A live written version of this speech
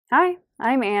Hi,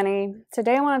 I'm Annie.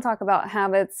 Today I want to talk about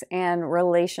habits and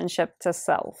relationship to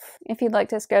self. If you'd like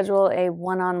to schedule a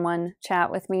one-on-one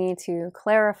chat with me to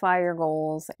clarify your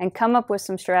goals and come up with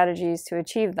some strategies to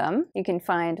achieve them, you can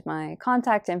find my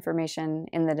contact information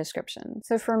in the description.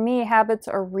 So for me, habits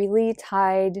are really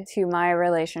tied to my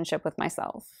relationship with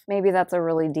myself. Maybe that's a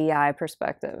really DI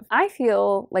perspective. I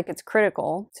feel like it's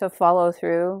critical to follow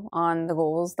through on the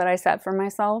goals that I set for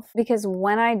myself, because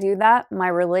when I do that, my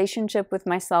relationship with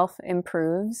myself improves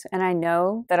and I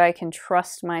know that I can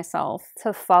trust myself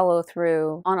to follow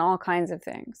through on all kinds of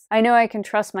things. I know I can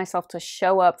trust myself to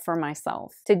show up for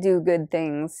myself, to do good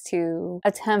things, to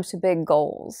attempt big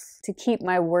goals, to keep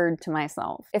my word to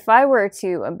myself. If I were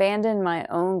to abandon my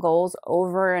own goals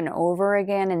over and over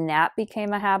again and that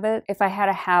became a habit, if I had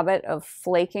a habit of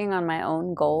flaking on my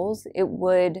own goals, it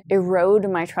would erode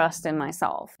my trust in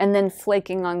myself. And then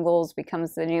flaking on goals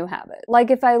becomes the new habit.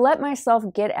 Like if I let myself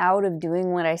get out of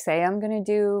doing what I say I'm going to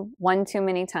do one too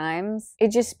many times,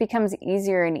 it just becomes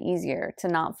easier and easier to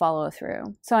not follow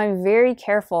through. So I'm very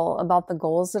careful about the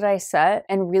goals that I set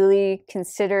and really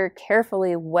consider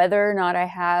carefully whether or not I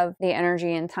have the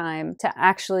energy and time to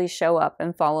actually show up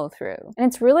and follow through. And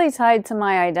it's really tied to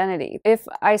my identity. If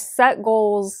I set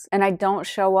goals and I don't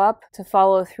show up to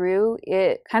follow through,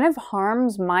 it kind of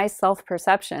harms my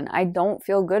self-perception. I don't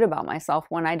feel good about myself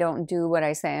when I don't do what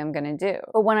I say I'm going to do.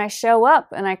 But when I show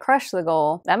up and I crush the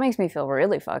goal, that makes me feel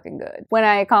really fucking good. When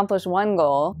I accomplish one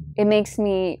goal, it makes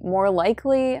me more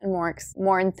likely and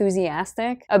more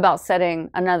enthusiastic about setting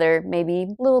another, maybe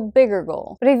a little bigger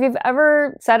goal. But if you've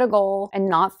ever set a goal and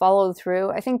not followed through,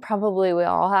 I think probably we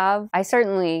all have. I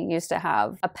certainly used to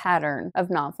have a pattern of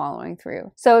not following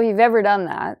through. So if you've ever done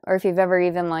that, or if you've ever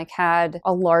even had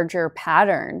a larger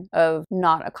pattern of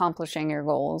not accomplishing your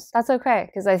goals, that's okay,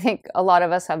 because I think a lot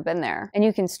of us have been there. And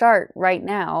you can start right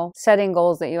now setting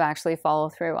goals that you actually follow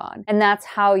through on. And that's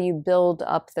how you build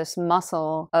up this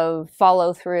muscle of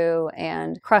follow through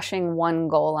and crushing one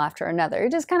goal after another.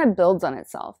 It just kind of builds on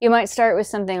itself. You might start with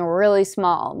something really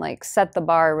small, like set the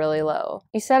bar really low.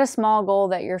 You set a small goal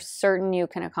that you're certain you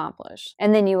can accomplish,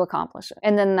 and then you accomplish it.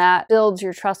 And then that builds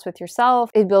your trust with yourself.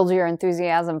 It builds your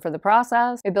enthusiasm for the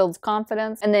process. It builds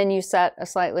confidence. And then you set a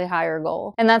slightly higher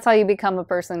goal. And that's how you become a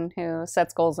person who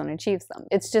sets goals and achieves them.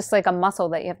 It's just like a muscle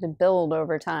that you have to build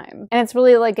over time. And it's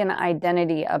really like an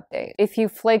identity update. If you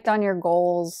flaked on your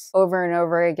goals over and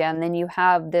over again, then you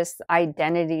have this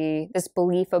identity, this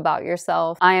belief about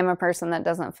yourself. I am a person that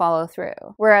doesn't follow through.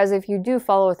 Whereas if you do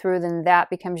follow through, then that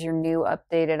becomes your new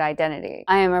updated identity.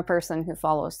 I am a person who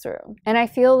follows through. And I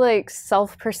feel like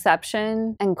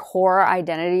self-perception and core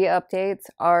identity updates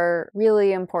are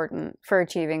really important for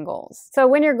achieving goals. So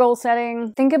when you're goal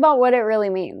setting, think about what it really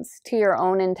means to your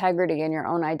own integrity and your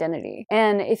own identity.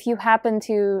 And if you happen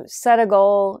to set a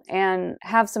goal and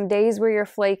have some days where you're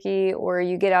flaky, or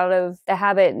you get out of the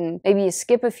habit and maybe you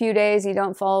skip a few days, you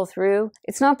don't follow through,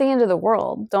 it's not the end of the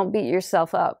world. Don't beat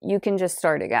yourself up. You can just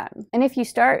start again. And if you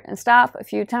start and stop a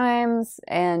few times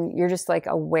and you're just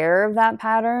aware of that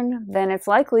pattern, then it's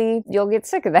likely you'll get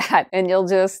sick of that and you'll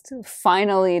just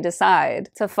finally decide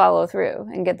to follow through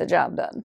and get the job done.